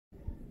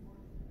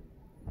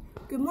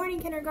Good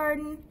morning,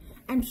 kindergarten.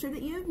 I'm sure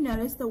that you've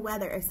noticed the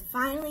weather has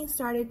finally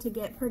started to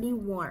get pretty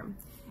warm,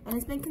 and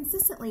it's been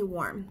consistently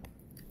warm.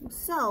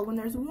 So when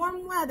there's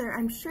warm weather,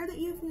 I'm sure that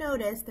you've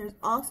noticed there's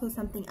also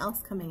something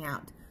else coming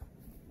out.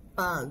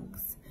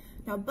 Bugs.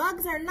 Now,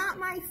 bugs are not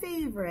my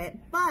favorite,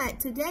 but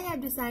today I've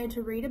decided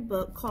to read a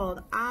book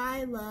called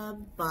I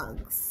Love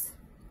Bugs.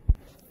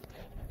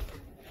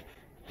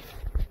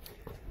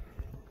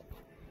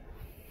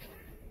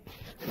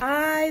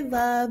 I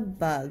love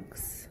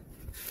bugs.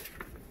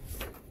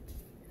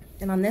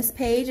 And on this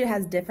page, it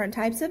has different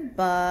types of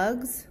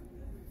bugs.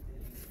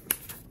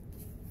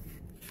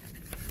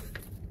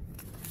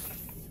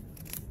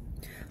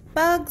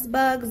 Bugs,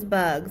 bugs,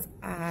 bugs.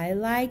 I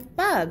like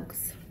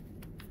bugs.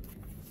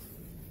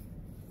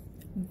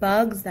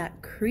 Bugs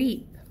that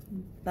creep.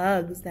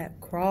 Bugs that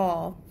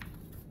crawl.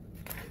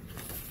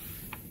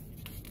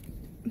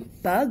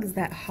 Bugs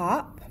that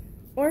hop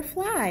or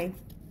fly.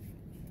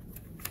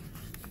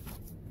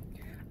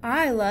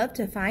 I love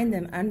to find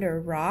them under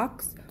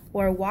rocks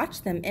or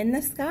watch them in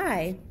the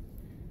sky.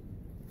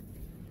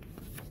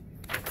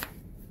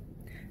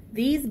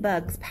 These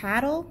bugs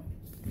paddle,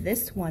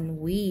 this one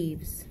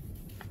weaves.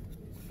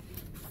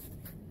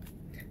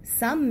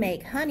 Some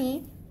make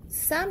honey,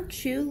 some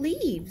chew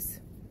leaves.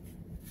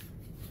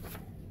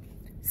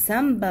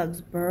 Some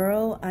bugs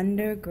burrow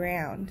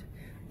underground,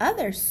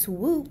 others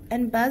swoop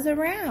and buzz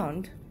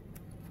around.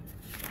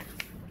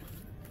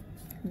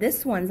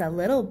 This one's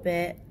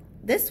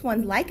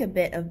like a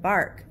bit of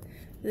bark.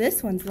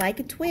 This one's like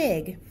a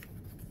twig.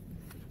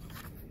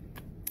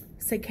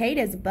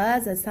 Cicadas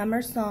buzz a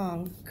summer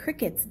song.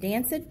 Crickets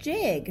dance a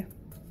jig.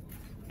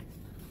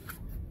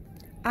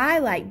 I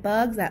like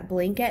bugs that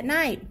blink at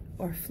night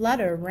or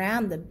flutter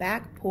round the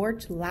back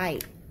porch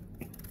light.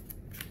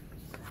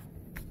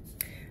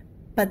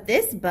 But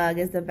this bug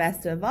is the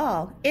best of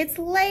all. It's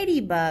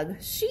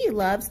Ladybug. She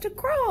loves to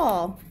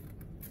crawl.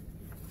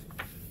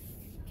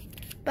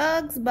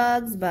 Bugs,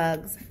 bugs,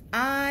 bugs.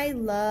 I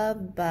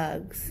love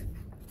bugs.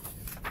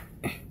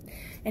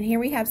 And here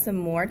we have some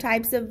more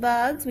types of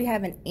bugs. We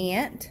have an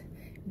ant,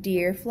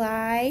 deer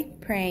fly,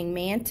 praying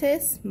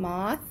mantis,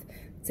 moth,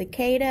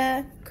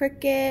 cicada,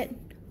 cricket,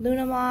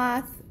 luna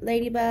moth,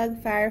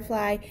 ladybug,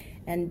 firefly,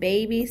 and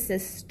baby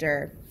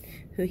sister,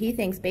 who he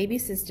thinks baby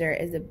sister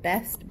is the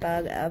best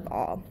bug of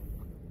all.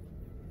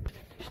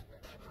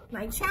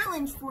 My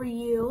challenge for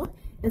you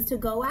is to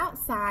go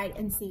outside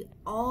and see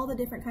all the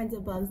different kinds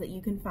of bugs that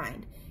you can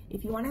find.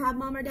 If you want to have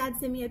mom or dad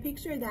send me a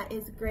picture, that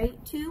is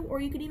great too,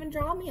 or you could even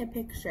draw me a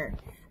picture.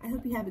 I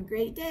hope you have a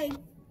great day.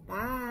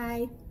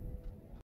 Bye.